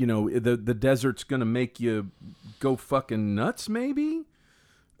 is that, you know, the desert's gonna make you go fucking nuts, maybe.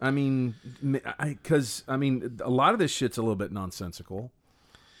 I mean, because a lot of this shit's a little bit nonsensical.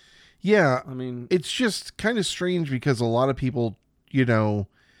 Yeah, I mean, it's just kind of strange because a lot of people, you know,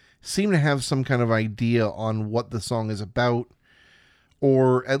 seem to have some kind of idea on what the song is about,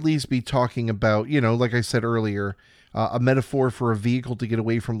 or at least be talking about, like I said earlier, a metaphor for a vehicle to get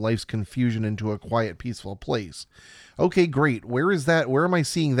away from life's confusion into a quiet, peaceful place. Okay, great. Where is that? Where am I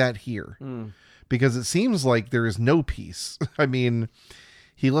seeing that here? Because it seems like there is no peace. I mean,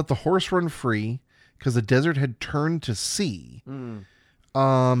 he let the horse run free because the desert had turned to sea.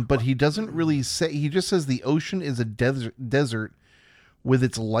 But he doesn't really say, he just says the ocean is a desert with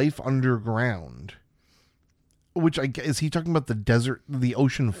its life underground. Which is he talking about the desert, the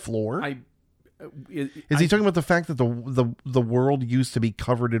ocean floor? Is he talking about the fact that the world used to be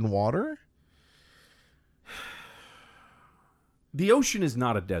covered in water? The ocean is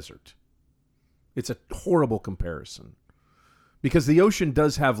not a desert. It's a horrible comparison. Because the ocean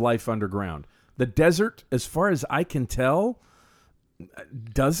does have life underground. The desert, as far as I can tell,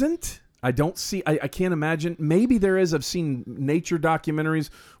 doesn't. I don't see. I can't imagine. Maybe there is. I've seen nature documentaries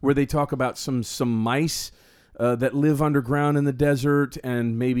where they talk about some mice that live underground in the desert,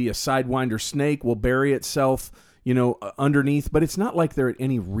 and maybe a sidewinder snake will bury itself, underneath. But it's not like they're at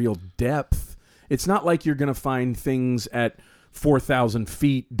any real depth. It's not like you're going to find things at 4,000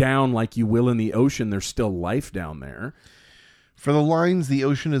 feet down like you will in the ocean. There's still life down there. For the lines, the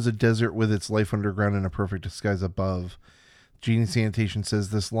ocean is a desert with its life underground and a perfect disguise above. Genie Sanitation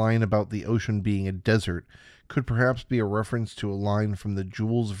says this line about the ocean being a desert could perhaps be a reference to a line from the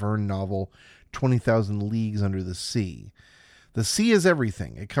Jules Verne novel 20,000 Leagues Under the Sea. The sea is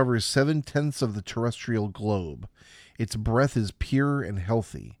everything. It covers 7/10 of the terrestrial globe. Its breath is pure and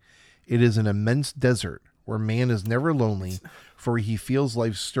healthy. It is an immense desert where man is never lonely, for he feels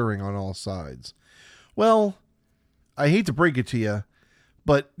life stirring on all sides. Well, I hate to break it to you,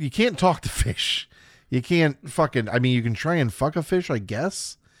 but you can't talk to fish. You can't you can try and fuck a fish, I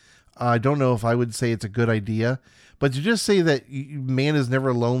guess. I don't know if I would say it's a good idea, but to just say that man is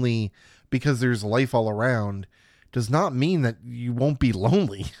never lonely because there's life all around does not mean that you won't be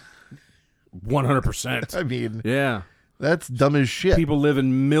lonely. 100%. I mean, yeah, that's dumb as shit. People live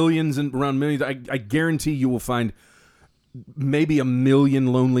in millions and around millions. I guarantee you will find maybe 1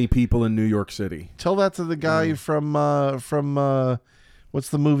 million lonely people in New York City. Tell that to the guy from what's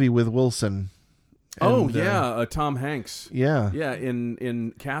the movie with Wilson? Tom Hanks. Yeah. Yeah,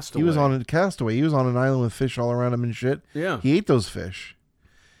 in Castaway. He was on Castaway. He was on an island with fish all around him and shit. Yeah. He ate those fish.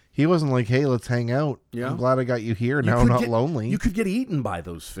 He wasn't like, hey, let's hang out. Yeah. I'm glad I got you here. Now I'm not lonely. You could get eaten by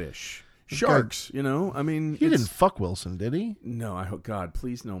those fish. Sharks, I mean... He didn't fuck Wilson, did he? No, I hope... God,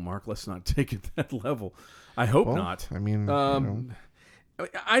 please no, Mark. Let's not take it that level. I hope not. I mean, we got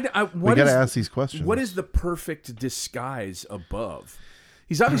to ask these questions. What is the perfect disguise above?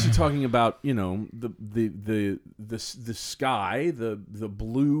 He's obviously talking about, the sky, the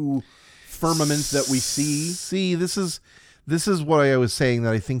blue firmament that we see. See, this is what I was saying,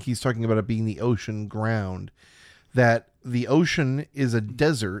 that I think he's talking about it being the ocean ground. That the ocean is a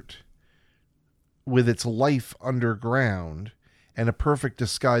desert with its life underground and a perfect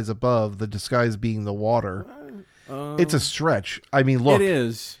disguise above, the disguise being the water. It's a stretch. I mean, look. It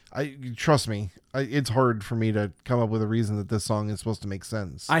is. Trust me. It's hard for me to come up with a reason that this song is supposed to make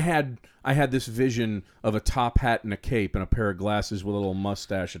sense. I had this vision of a top hat and a cape and a pair of glasses with a little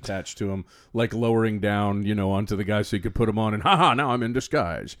mustache attached to them, like lowering down, onto the guy so you could put them on and, now I'm in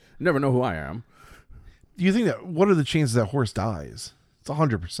disguise. Never know who I am. Do you think that, what are the chances that horse dies? It's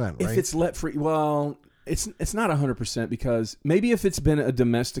 100%, right? If it's let free, well, it's not 100% because maybe if it's been a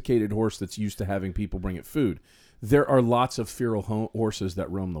domesticated horse that's used to having people bring it food, there are lots of feral horses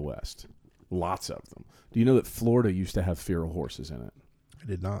that roam the West. Lots of them. Do you know that Florida used to have feral horses in it? I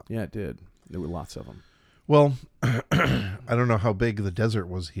did not. Yeah, it did. There were lots of them. Well, I don't know how big the desert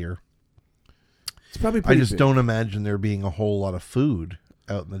was here. It's probably pretty big. Don't imagine there being a whole lot of food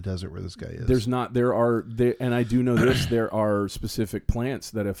out in the desert where this guy is. There's not. And I do know this. There are specific plants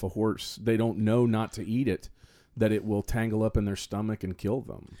that if a horse, they don't know not to eat it, that it will tangle up in their stomach and kill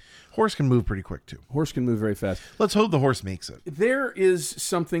them. Horse can move pretty quick, too. Horse can move very fast. Let's hope the horse makes it. There is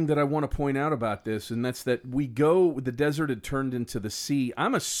something that I want to point out about this, and that's that the desert had turned into the sea.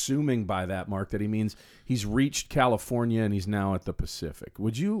 I'm assuming by that, Mark, that he means he's reached California and he's now at the Pacific.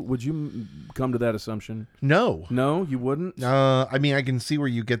 Would you come to that assumption? No. No, you wouldn't? I mean, I can see where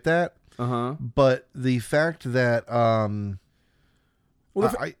you get that. Uh-huh. But the fact that I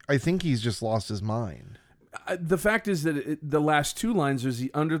think he's just lost his mind. The fact is that the last two lines is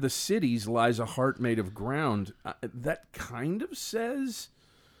under the cities lies a heart made of ground. That kind of says.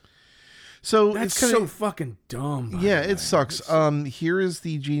 So that's it's so fucking dumb. Yeah, it sucks. Here is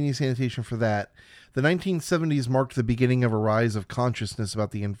the Genie Sanitation for that. The 1970s marked the beginning of a rise of consciousness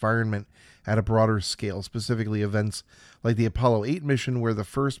about the environment at a broader scale, specifically events like the Apollo 8 mission, where the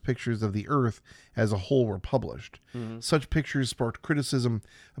first pictures of the Earth as a whole were published. Such pictures sparked criticism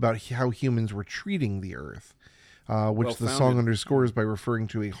about how humans were treating the Earth, which the song underscores by referring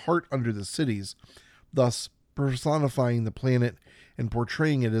to a heart under the cities, thus personifying the planet and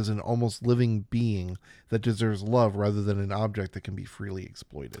portraying it as an almost living being that deserves love rather than an object that can be freely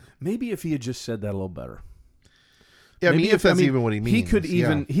exploited. Maybe if he had just said that a little better. Yeah, I mean, if that's even what he means.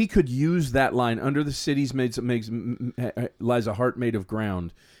 He could use that line, under the cities lies a heart made of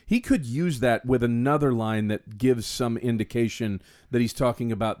ground. He could use that with another line that gives some indication that he's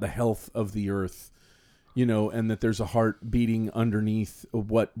talking about the health of the earth, and that there's a heart beating underneath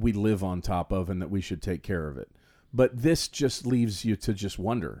what we live on top of and that we should take care of it. But this just leaves you to just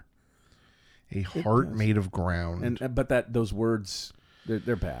wonder. A heart made of ground. But those words,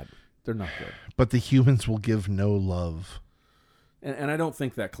 they're bad. They're not good. But the humans will give no love. And I don't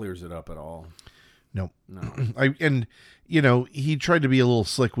think that clears it up at all. No. No. He tried to be a little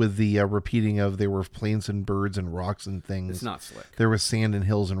slick with the repeating of there were plants and birds and rocks and things. It's not slick. There was sand and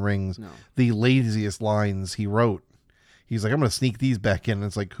hills and rings. No. The laziest lines he wrote. He's like, I'm going to sneak these back in. And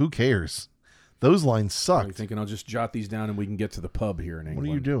it's like, who cares? Those lines suck. You're thinking I'll just jot these down and we can get to the pub here in England.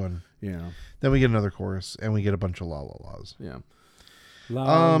 What are you doing? Yeah. Then we get another chorus and we get a bunch of la la la's. Yeah.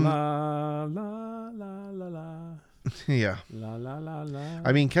 La la la la la la. Yeah. La la la la.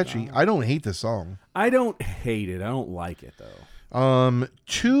 I mean, catchy. I don't hate this song. I don't hate it. I don't like it though.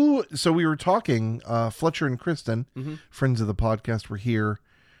 So we were talking, Fletcher and Kristen, friends of the podcast, were here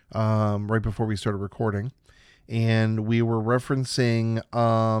right before we started recording. And we were referencing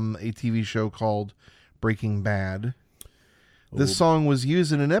a TV show called Breaking Bad. This song was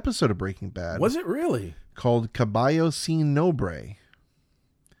used in an episode of Breaking Bad. Was it really? Called Caballo Sin Nombre.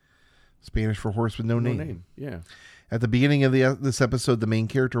 Spanish for horse with no name. Yeah. At the beginning of this episode, the main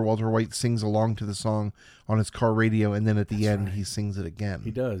character, Walter White, sings along to the song on his car radio, and then at the end, he sings it again.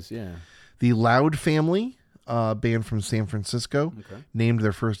 He does, yeah. The Loud Family, band from San Francisco, named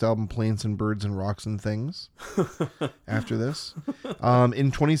their first album Plants and Birds and Rocks and Things after this.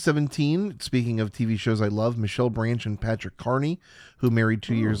 In 2017, speaking of TV shows I love, Michelle Branch and Patrick Carney, who married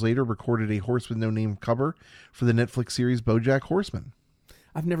 2 years later, recorded a Horse with No Name cover for the Netflix series BoJack Horseman.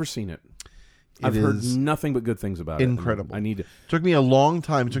 I've never seen it. I've heard nothing but good things about incredible. it. I need to. It took me a long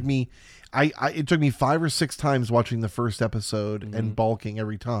time. It took me 5 or 6 times watching the first episode and balking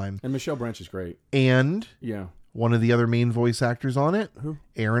every time. And Michelle Branch is great. And yeah, one of the other main voice actors on it, who?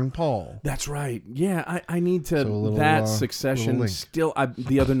 Aaron Paul. That's right. Yeah, I need to. So Succession. Still,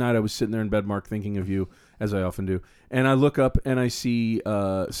 the other night I was sitting there in bed, Mark, thinking of you, as I often do. And I look up and I see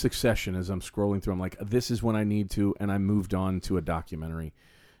Succession as I'm scrolling through. I'm like, this is when I need to. And I moved on to a documentary.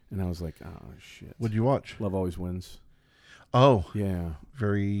 And I was like, oh, shit. What'd you watch? Love Always Wins. Oh. Yeah.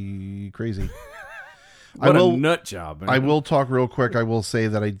 Very crazy. What a nut job. Man. I will talk real quick. I will say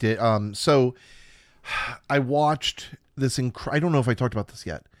that I did. So I watched this. I don't know if I talked about this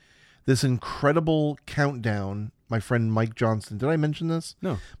yet. This incredible countdown. My friend Mike Johnston. Did I mention this?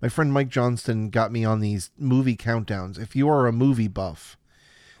 No. My friend Mike Johnston got me on these movie countdowns. If you are a movie buff,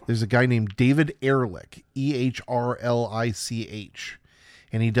 there's a guy named David Ehrlich, Ehrlich.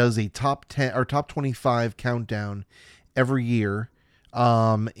 And he does a top 10 or top 25 countdown every year.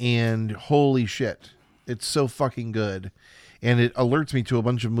 And holy shit, it's so fucking good. And it alerts me to a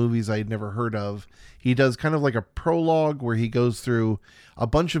bunch of movies I had never heard of. He does kind of like a prologue where he goes through a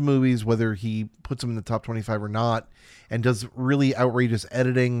bunch of movies, whether he puts them in the top 25 or not, and does really outrageous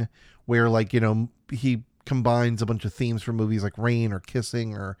editing where, like, he combines a bunch of themes from movies like Rain or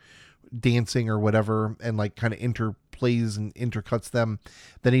Kissing or Dancing or whatever, and like kind of interplays and intercuts them.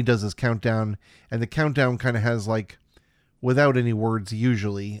 Then he does his countdown, and the countdown kind of has, like, without any words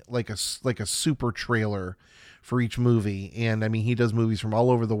usually, like a super trailer for each movie. And I mean, he does movies from all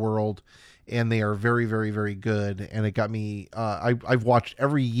over the world, and they are very, very, very good. And it got me, I've watched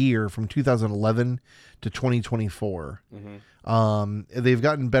every year from 2011 to 2024. They've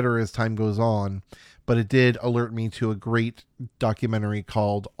gotten better as time goes on, but it did alert me to a great documentary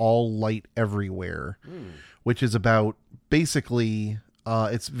called All Light Everywhere, which is about, basically,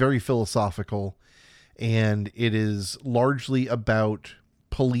 it's very philosophical, and it is largely about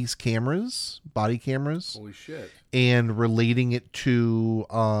police cameras, body cameras. Holy shit. And relating it to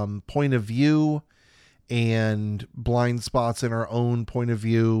point of view and blind spots in our own point of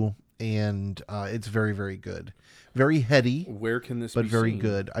view. And it's very, very good. Very heady. Where can this be very seen?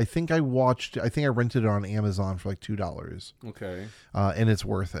 Good. I think I rented it on Amazon for like $2. Okay. And it's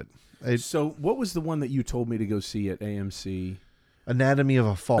worth it. So what was the one that you told me to go see at AMC? Anatomy of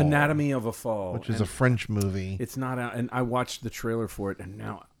a Fall. Anatomy of a Fall. Which is a French movie. It's not out, and I watched the trailer for it, and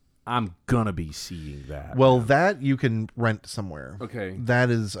now I'm gonna be seeing that. Well, that you can rent somewhere. Okay. That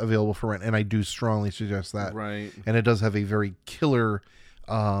is available for rent, and I do strongly suggest that. Right. And it does have a very killer,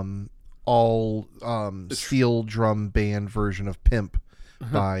 all steel drum band version of Pimp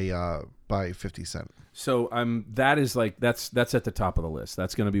by 50 Cent. So that's at the top of the list.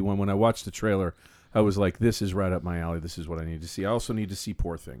 That's going to be one. When I watched the trailer, I was like, this is right up my alley. This is what I need to see. I also need to see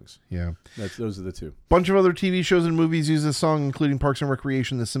Poor Things. Yeah. Those are the two. Bunch of other TV shows and movies use this song, including Parks and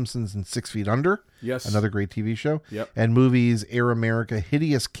Recreation, The Simpsons, and 6 Feet Under. Yes. Another great TV show. Yep. And movies Air America,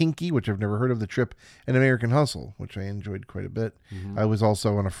 Hideous Kinky, which I've never heard of, The Trip, and American Hustle, which I enjoyed quite a bit. Mm-hmm. I was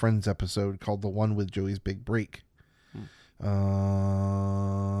also on a Friends episode called The One with Joey's Big Break.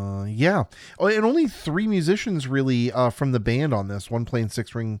 Yeah. Oh, and only 3 musicians really from the band on this. One playing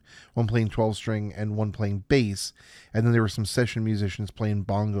 6-string, one playing 12-string, and one playing bass. And then there were some session musicians playing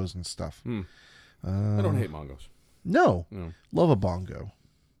bongos and stuff. I don't hate bongos. No. Love a bongo.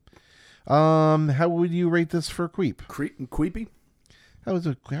 How would you rate this for Queep? Queepy? How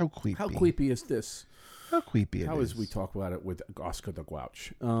queepy? How queepy is this? How queepy it How is. as we talk about it with Oscar the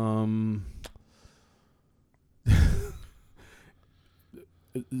Grouch?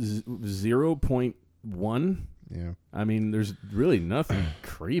 0.1. Yeah. I mean, there's really nothing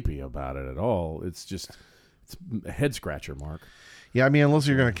creepy about it at all. It's a head scratcher, Mark. Yeah, I mean, unless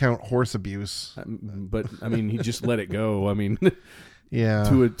you're going to count horse abuse. But I mean, he just let it go. I mean, yeah,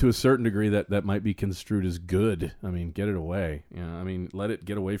 to a certain degree, that might be construed as good. I mean, get it away. I mean, let it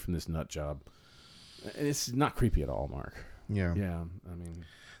get away from this nut job. It's not creepy at all, Mark. Yeah. Yeah. I mean,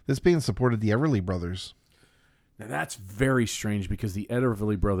 this band supported the Everly Brothers. Now that's very strange because the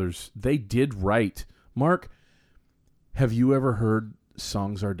Everly Brothers, they did write. Mark, have you ever heard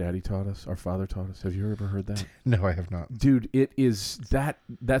Songs Our Daddy Taught Us, Our Father Taught Us? Have you ever heard that? No, I have not. Dude, it is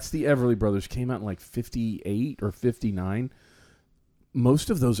that's the Everly Brothers. Came out in like 58 or 59.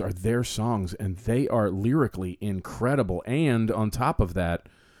 Most of those are their songs, and they are lyrically incredible. And on top of that,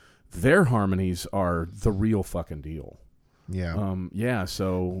 their harmonies are the real fucking deal. Yeah. Yeah.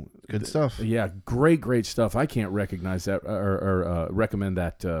 So good stuff. Yeah. Great stuff. I can't recognize that or recommend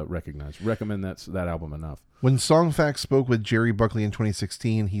that. Recommend that album enough. When Songfacts spoke with Jerry Buckley in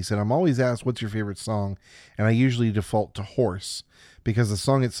 2016, he said, "I'm always asked what's your favorite song, and I usually default to Horse because the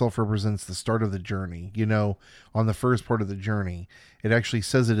song itself represents the start of the journey. You know, on the first part of the journey, it actually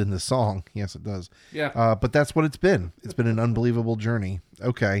says it in the song. Yes, it does. Yeah. But that's what it's been. It's been an unbelievable journey.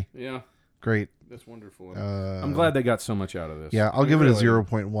 Okay. Yeah. Great. That's wonderful. I'm glad they got so much out of this. Yeah, I'll give it a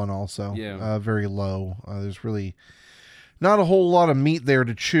 0.1 also. Yeah. Very low. There's really not a whole lot of meat there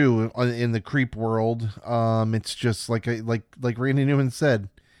to chew in the creep world. It's just like Randy Newman said,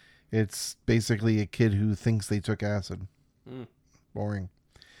 it's basically a kid who thinks they took acid. Boring.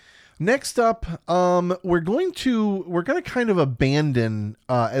 Next up, we're going to kind of abandon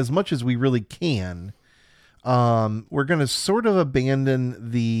as much as we really can. We're going to sort of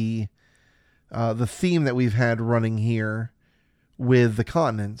abandon the theme that we've had running here with the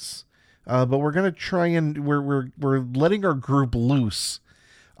continents, but we're going to try and we're letting our group loose.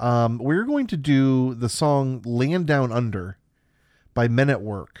 We're going to do the song "Land Down Under" by Men at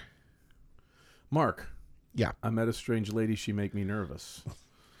Work. Mark. Yeah, I met a strange lady. She make me nervous.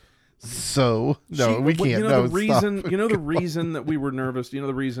 So no, we can't. You know no, the reason. stop. You know the reason that we were nervous. You know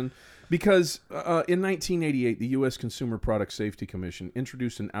the reason. Because in 1988, the U.S. Consumer Product Safety Commission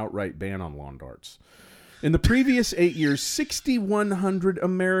introduced an outright ban on lawn darts. In the previous 8 years, 6,100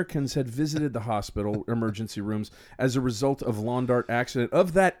 Americans had visited the hospital emergency rooms as a result of lawn dart accident.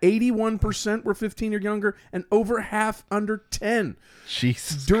 Of that, 81% were 15 or younger, and over half under 10.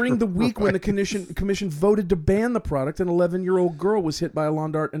 Jesus During the week when the Christ. commission voted to ban the product, an 11-year-old girl was hit by a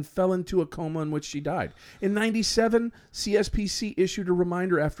lawn dart and fell into a coma in which she died. In 97, CSPC issued a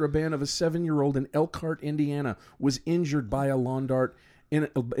reminder after a ban of a 7-year-old in Elkhart, Indiana, was injured by a lawn dart in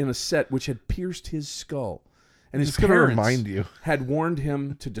a set which had pierced his skull. And his Just gonna parents remind you. had warned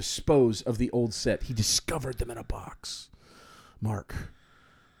him to dispose of the old set. He discovered them in a box. Mark,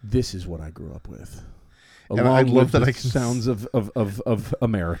 this is what I grew up with. And I love that I can sounds of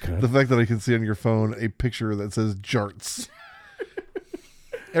America. The fact that I can see on your phone a picture that says jarts.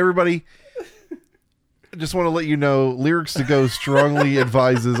 Everybody, I just want to let you know, Lyrics to Go strongly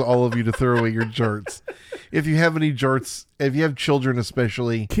advises all of you to throw away your jarts. If you have any jarts, if you have children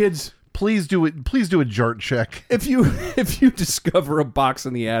especially, Kids, please do it. Please do a jart check. if you discover a box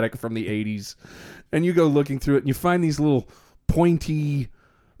in the attic from the 80s and you go looking through it and you find these little pointy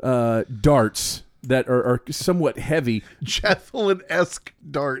darts, that are somewhat heavy. Javelin-esque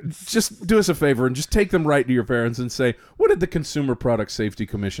darts. Just do us a favor and just take them right to your parents and say, what did the Consumer Product Safety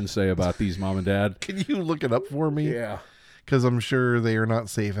Commission say about these, Mom and Dad? Can you look it up for me? Yeah. Because I'm sure they are not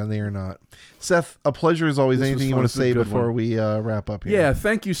safe, and they are not. Seth, a pleasure as always. Anything you want to say before we wrap up here? Yeah,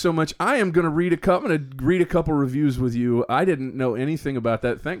 thank you so much. I am going to read a couple reviews with you. I didn't know anything about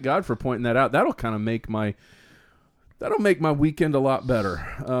that. Thank God for pointing that out. That'll kind of make my weekend a lot better.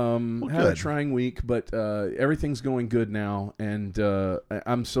 Had a trying week, but everything's going good now, and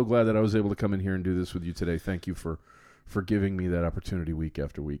I'm so glad that I was able to come in here and do this with you today. Thank you for giving me that opportunity week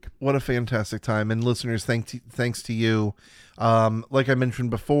after week. What a fantastic time. And listeners, thanks to you. Like I mentioned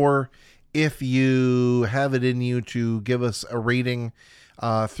before, if you have it in you to give us a rating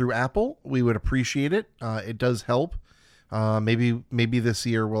through Apple, we would appreciate it. It does help. Maybe this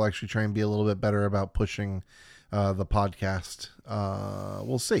year we'll actually try and be a little bit better about pushing the podcast.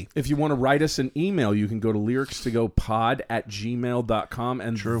 We'll see. If you want to write us an email, you can go to lyricstogopod@gmail.com,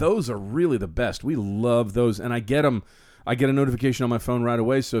 and those are really the best. We love those, and I get them. I get a notification on my phone right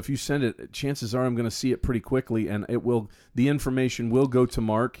away, so if you send it, chances are I'm going to see it pretty quickly, and the information will go to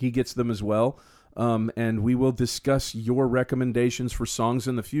Mark. He gets them as well, and we will discuss your recommendations for songs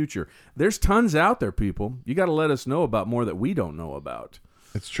in the future. There's tons out there, people. You got to let us know about more that we don't know about.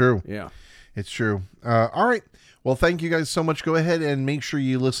 It's true. Yeah. It's true. All right. Well, thank you guys so much. Go ahead and make sure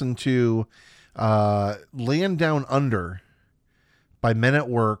you listen to Land Down Under by Men at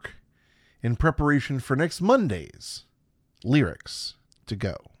Work in preparation for next Monday's Lyrics to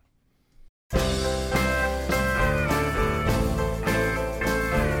Go.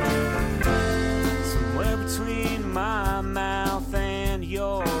 Somewhere between my mouth and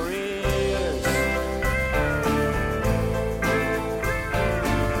your ears,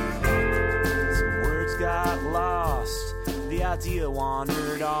 some words got lost, the idea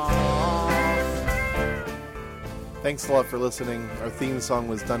wandered off. Thanks a lot for listening. Our theme song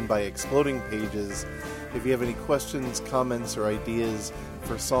was done by Exploding Pages. If you have any questions, comments, or ideas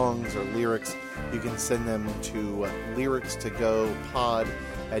for songs or lyrics, you can send them to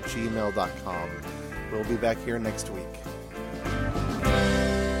lyricstogopod@gmail.com. We'll be back here next week.